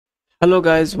Hello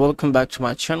guys, welcome back to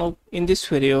my channel. In this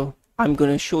video, I'm going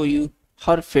to show you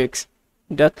how to fix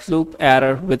Deathloop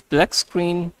error with black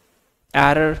screen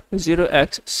error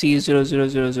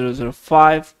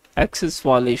 0xc0000005 access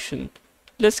violation.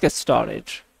 Let's get started.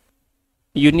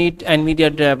 You need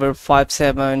NVIDIA driver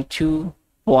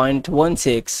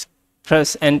 572.16.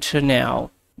 Press enter now.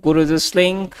 Go to this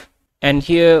link and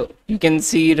here you can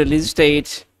see release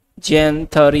date Jan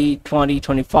 30,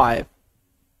 2025.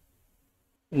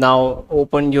 Now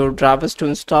open your drivers to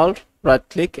install, right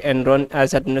click and run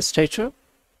as administrator.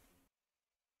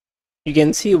 You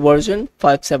can see version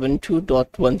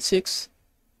 572.16.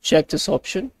 Check this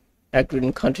option, agree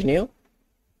and continue,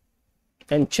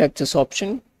 and check this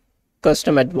option,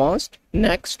 custom advanced,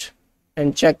 next,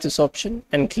 and check this option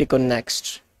and click on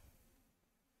next.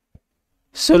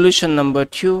 Solution number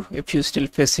 2, if you're still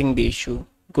facing the issue,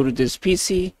 go to this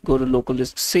PC, go to local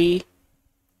disk C,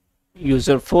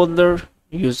 user folder,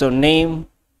 username,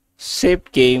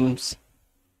 saved games,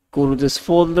 go to this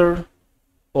folder,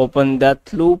 open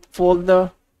Deathloop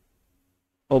folder,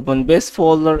 open base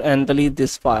folder and delete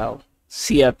this file,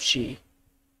 CFG.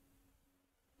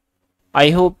 I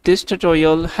hope this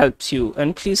tutorial helps you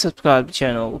and please subscribe to the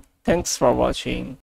channel. Thanks for watching.